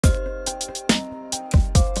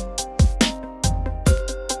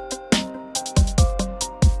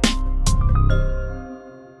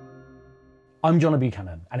I'm Jono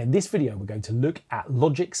Buchanan, and in this video we're going to look at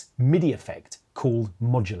Logic's MIDI effect called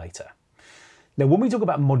Modulator. Now, when we talk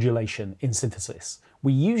about modulation in synthesis,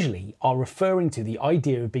 we usually are referring to the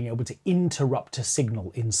idea of being able to interrupt a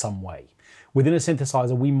signal in some way. Within a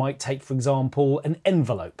synthesizer, we might take, for example, an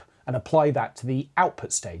envelope and apply that to the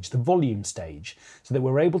output stage, the volume stage, so that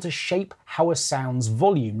we're able to shape how a sound's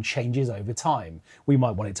volume changes over time. We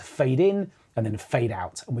might want it to fade in and then fade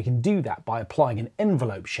out, and we can do that by applying an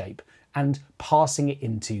envelope shape and passing it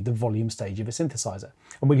into the volume stage of a synthesizer.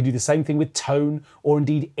 And we can do the same thing with tone or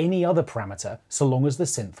indeed any other parameter, so long as the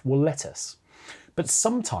synth will let us. But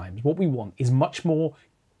sometimes what we want is much more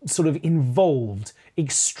sort of involved,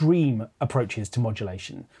 extreme approaches to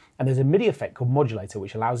modulation. And there's a MIDI effect called Modulator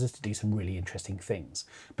which allows us to do some really interesting things.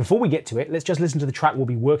 Before we get to it, let's just listen to the track we'll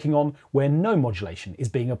be working on where no modulation is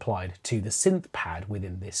being applied to the synth pad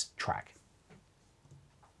within this track.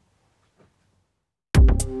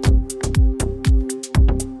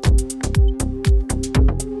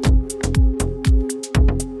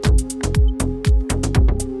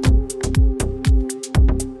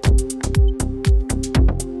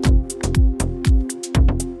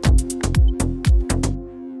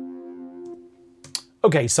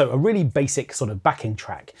 Okay, so a really basic sort of backing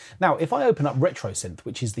track. Now, if I open up Retro Synth,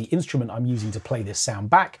 which is the instrument I'm using to play this sound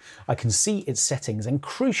back, I can see its settings, and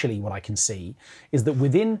crucially what I can see is that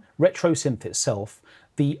within Retro Synth itself,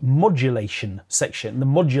 the modulation section, the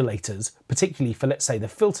modulators, particularly for, let's say, the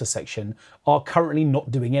filter section, are currently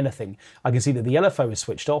not doing anything. I can see that the LFO is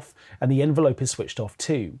switched off and the envelope is switched off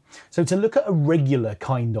too. So to look at a regular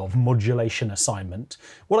kind of modulation assignment,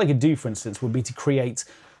 what I could do, for instance, would be to create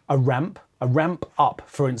a ramp up,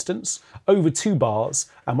 for instance, over 2 bars,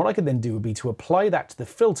 and what I could then do would be to apply that to the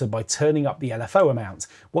filter by turning up the LFO amount.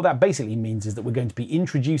 What that basically means is that we're going to be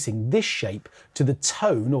introducing this shape to the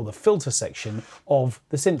tone or the filter section of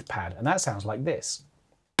the synth pad, and that sounds like this.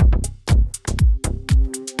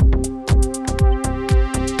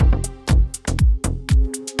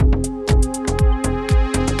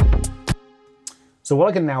 So what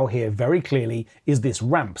I can now hear very clearly is this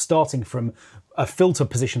ramp starting from a filter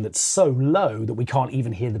position that's so low that we can't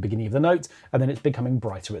even hear the beginning of the note, and then it's becoming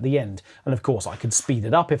brighter at the end. And of course I could speed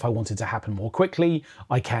it up if I wanted to happen more quickly.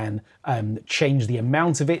 I can change the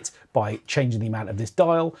amount of it by changing the amount of this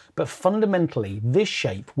dial, but fundamentally this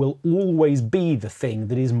shape will always be the thing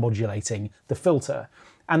that is modulating the filter.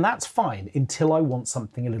 And that's fine until I want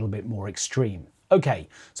something a little bit more extreme. Okay,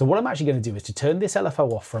 so what I'm actually going to do is to turn this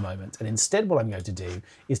LFO off for a moment, and instead what I'm going to do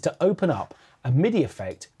is to open up a MIDI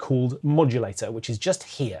effect called Modulator, which is just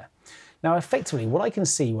here. Now effectively what I can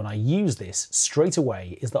see when I use this straight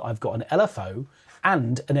away is that I've got an LFO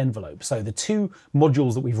and an envelope. So the two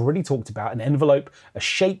modules that we've already talked about, an envelope, a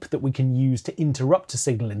shape that we can use to interrupt a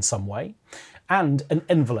signal in some way, and an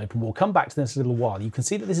envelope, and we'll come back to this in a little while. You can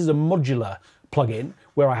see that this is a modular plugin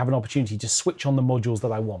where I have an opportunity to switch on the modules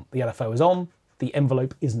that I want. The LFO is on, the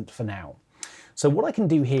envelope isn't for now. So what I can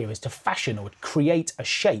do here is to fashion or create a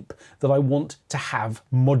shape that I want to have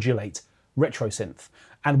modulate Retro Synth.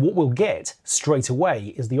 And what we'll get straight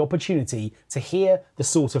away is the opportunity to hear the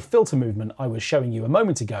sort of filter movement I was showing you a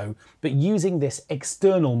moment ago, but using this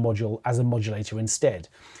external module as a modulator instead.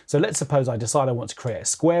 So let's suppose I decide I want to create a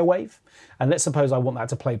square wave, and let's suppose I want that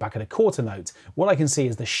to play back at a quarter note. What I can see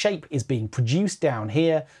is the shape is being produced down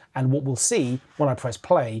here, and what we'll see when I press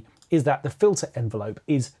play is that the filter envelope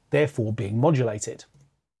is therefore being modulated.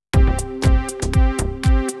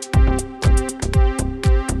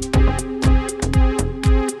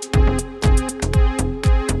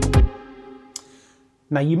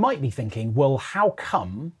 Now you might be thinking, well, how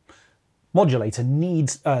come Modulator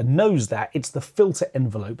knows that it's the filter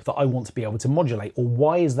envelope that I want to be able to modulate, or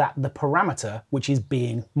why is that the parameter which is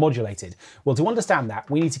being modulated? Well, to understand that,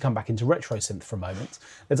 we need to come back into Retro Synth for a moment.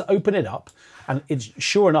 Let's open it up, and it's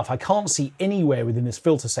sure enough, I can't see anywhere within this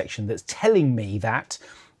filter section that's telling me that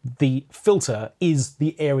the filter is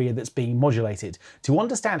the area that's being modulated. To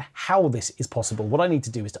understand how this is possible, what I need to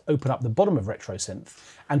do is to open up the bottom of Retro Synth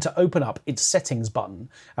and to open up its settings button.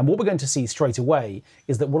 And what we're going to see straight away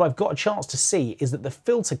is that what I've got a chance to see is that the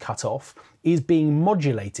filter cutoff is being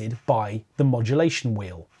modulated by the modulation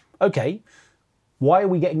wheel. Okay, why are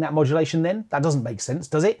we getting that modulation then? That doesn't make sense,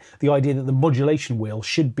 does it? The idea that the modulation wheel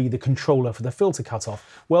should be the controller for the filter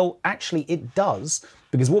cutoff. Well, actually it does,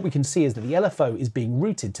 because what we can see is that the LFO is being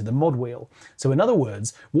routed to the mod wheel. So in other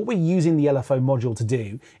words, what we're using the LFO module to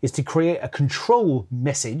do is to create a control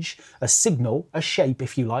message, a signal, a shape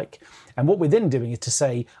if you like, and what we're then doing is to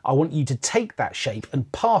say, I want you to take that shape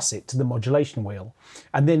and pass it to the modulation wheel.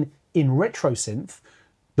 And then in Retro Synth,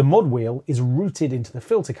 The mod wheel is routed into the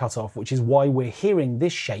filter cutoff, which is why we're hearing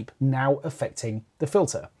this shape now affecting the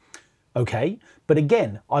filter. Okay, but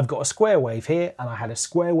again, I've got a square wave here and I had a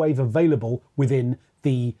square wave available within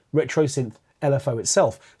the Retro Synth LFO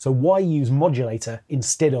itself. So why use Modulator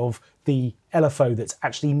instead of the LFO that's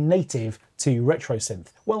actually native to Retro Synth?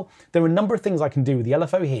 Well, there are a number of things I can do with the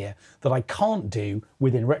LFO here that I can't do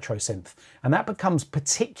within Retro Synth. And that becomes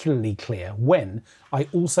particularly clear when I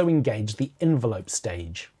also engage the envelope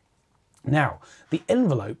stage. Now, the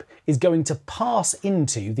envelope is going to pass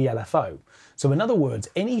into the LFO. So in other words,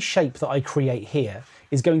 any shape that I create here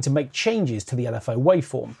is going to make changes to the LFO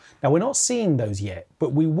waveform. Now we're not seeing those yet,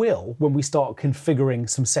 but we will when we start configuring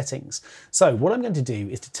some settings. So what I'm going to do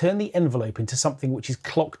is to turn the envelope into something which is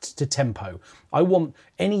clocked to tempo. I want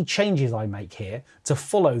any changes I make here to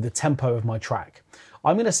follow the tempo of my track.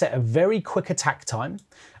 I'm going to set a very quick attack time,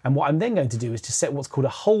 and what I'm then going to do is to set what's called a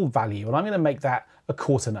hold value, and I'm going to make that a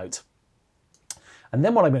quarter note. And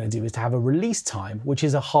then what I'm going to do is to have a release time, which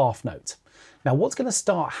is a half note. Now what's going to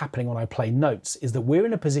start happening when I play notes is that we're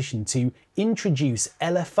in a position to introduce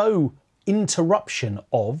LFO interruption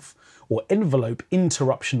of, or envelope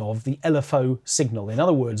interruption of, the LFO signal. In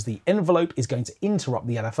other words, the envelope is going to interrupt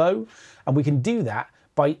the LFO, and we can do that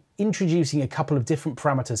by introducing a couple of different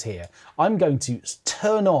parameters here. I'm going to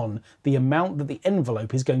turn on the amount that the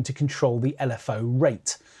envelope is going to control the LFO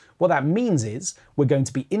rate. What that means is we're going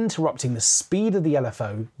to be interrupting the speed of the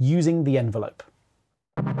LFO using the envelope.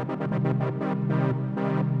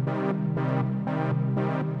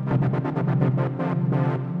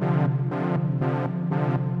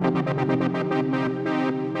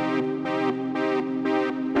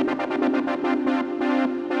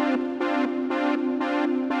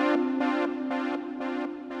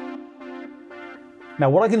 Now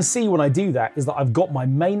what I can see when I do that is that I've got my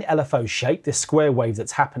main LFO shape, this square wave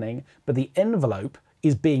that's happening, but the envelope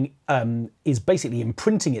is basically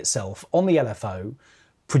imprinting itself on the LFO,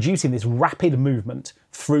 producing this rapid movement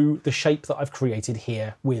through the shape that I've created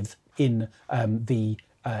here within the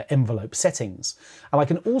envelope settings. And I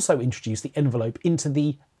can also introduce the envelope into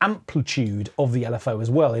the amplitude of the LFO as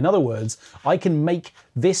well. In other words, I can make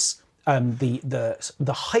this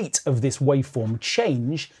the height of this waveform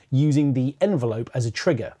change using the envelope as a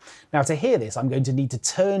trigger. Now to hear this, I'm going to need to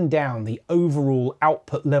turn down the overall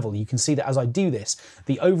output level. You can see that as I do this,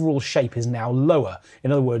 the overall shape is now lower.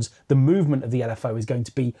 In other words, the movement of the LFO is going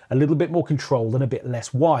to be a little bit more controlled and a bit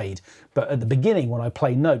less wide. But at the beginning, when I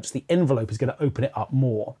play notes, the envelope is going to open it up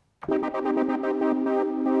more.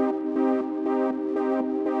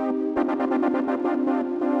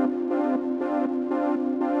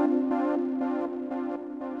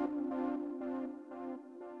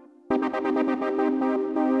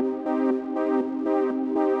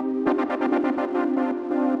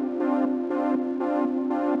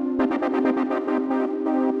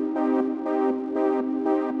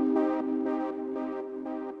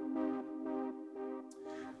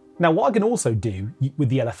 Now what I can also do with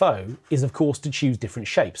the LFO is of course to choose different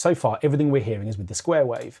shapes. So far everything we're hearing is with the square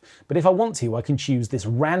wave, but if I want to I can choose this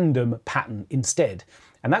random pattern instead.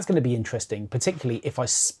 And that's going to be interesting, particularly if I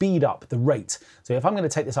speed up the rate. So if I'm going to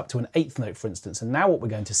take this up to an eighth note, for instance, and now what we're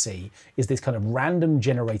going to see is this kind of random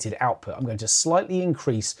generated output. I'm going to slightly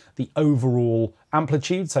increase the overall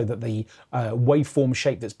amplitude so that the waveform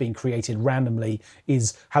shape that's being created randomly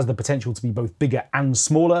has the potential to be both bigger and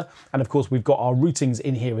smaller. And of course, we've got our routings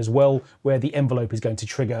in here as well, where the envelope is going to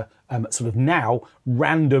trigger sort of now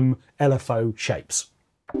random LFO shapes.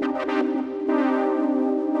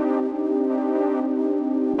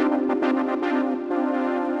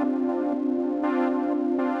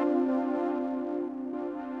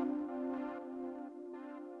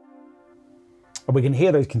 And we can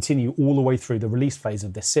hear those continue all the way through the release phase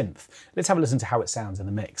of this synth. Let's have a listen to how it sounds in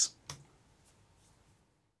the mix.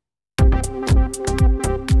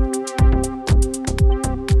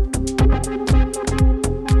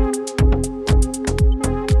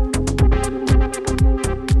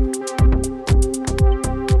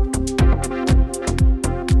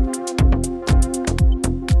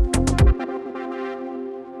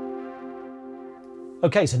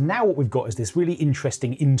 Okay, so now what we've got is this really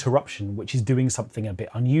interesting interruption, which is doing something a bit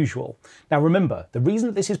unusual. Now remember, the reason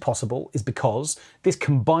that this is possible is because this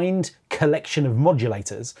combined collection of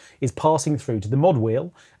modulators is passing through to the mod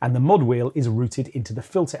wheel, and the mod wheel is routed into the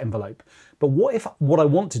filter envelope. But what if what I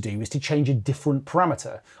want to do is to change a different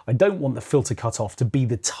parameter? I don't want the filter cutoff to be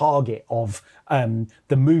the target of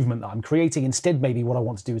the movement that I'm creating. Instead, maybe what I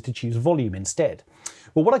want to do is to choose volume instead.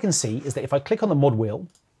 Well, what I can see is that if I click on the mod wheel,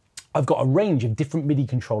 I've got a range of different MIDI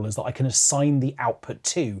controllers that I can assign the output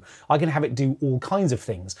to. I can have it do all kinds of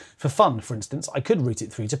things. For fun, for instance, I could route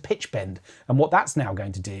it through to pitch bend. And what that's now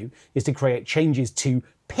going to do is to create changes to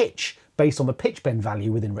pitch based on the pitch bend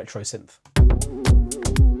value within Retro Synth.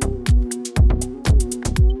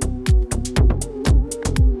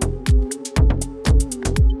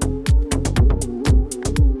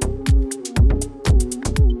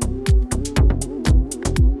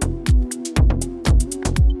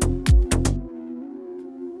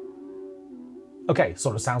 Okay,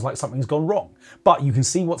 sort of sounds like something's gone wrong, but you can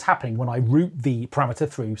see what's happening when I route the parameter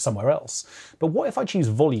through somewhere else. But what if I choose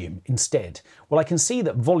volume instead? Well, I can see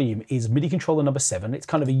that volume is MIDI controller number 7. It's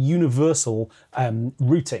kind of a universal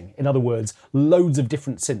routing. In other words, loads of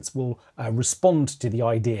different synths will respond to the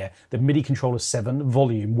idea that MIDI controller 7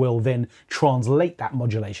 volume will then translate that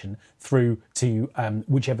modulation through to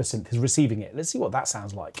whichever synth is receiving it. Let's see what that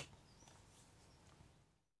sounds like.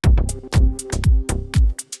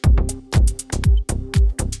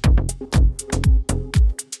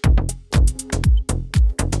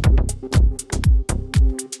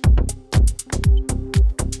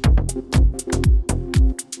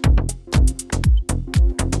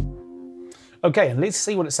 Okay, and let's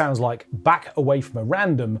see what it sounds like back away from a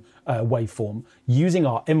random waveform, using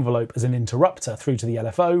our envelope as an interrupter through to the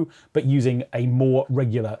LFO, but using a more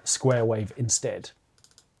regular square wave instead.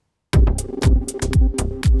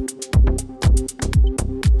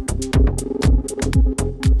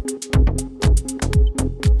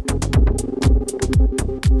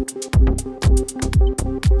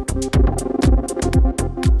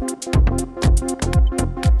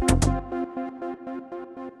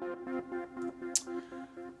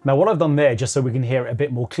 Now what I've done there, just so we can hear it a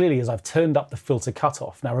bit more clearly, is I've turned up the filter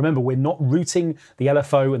cutoff. Now remember, we're not routing the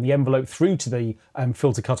LFO and the envelope through to the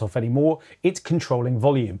filter cutoff anymore, it's controlling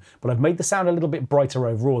volume. But I've made the sound a little bit brighter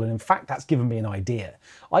overall, and in fact that's given me an idea.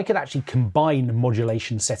 I could actually combine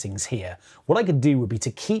modulation settings here. What I could do would be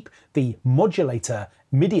to keep the modulator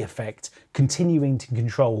MIDI effect continuing to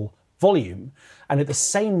control volume, and at the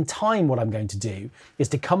same time what I'm going to do is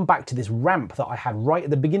to come back to this ramp that I had right at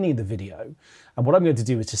the beginning of the video, and what I'm going to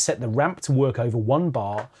do is to set the ramp to work over 1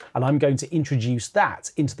 bar, and I'm going to introduce that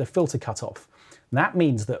into the filter cutoff. And that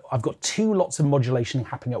means that I've got 2 lots of modulation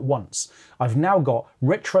happening at once. I've now got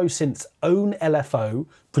Retro Synth's own LFO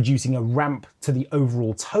producing a ramp to the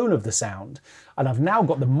overall tone of the sound, and I've now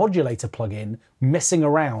got the modulator plugin messing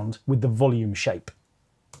around with the volume shape.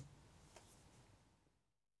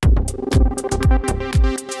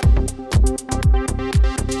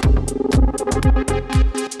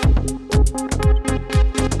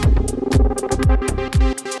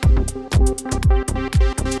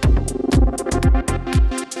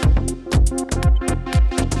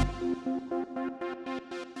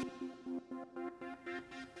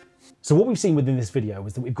 So what we've seen within this video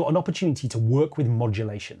is that we've got an opportunity to work with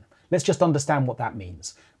modulation. Let's just understand what that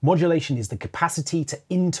means. Modulation is the capacity to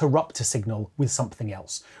interrupt a signal with something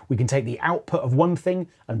else. We can take the output of one thing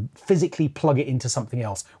and physically plug it into something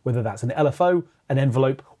else, whether that's an LFO, an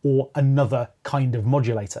envelope, or another kind of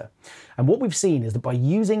modulator. And what we've seen is that by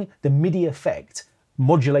using the MIDI effect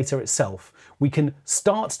modulator itself, we can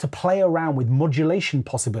start to play around with modulation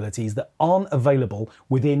possibilities that aren't available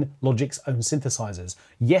within Logic's own synthesizers.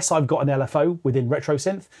 Yes, I've got an LFO within Retro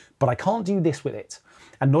Synth, but I can't do this with it.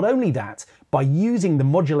 And not only that, by using the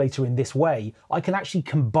modulator in this way, I can actually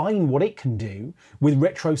combine what it can do with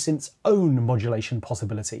Retro Synth's own modulation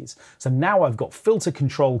possibilities. So now I've got filter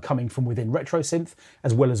control coming from within Retro Synth,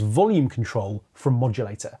 as well as volume control from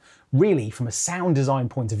modulator. Really, from a sound design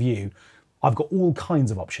point of view, I've got all kinds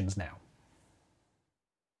of options now.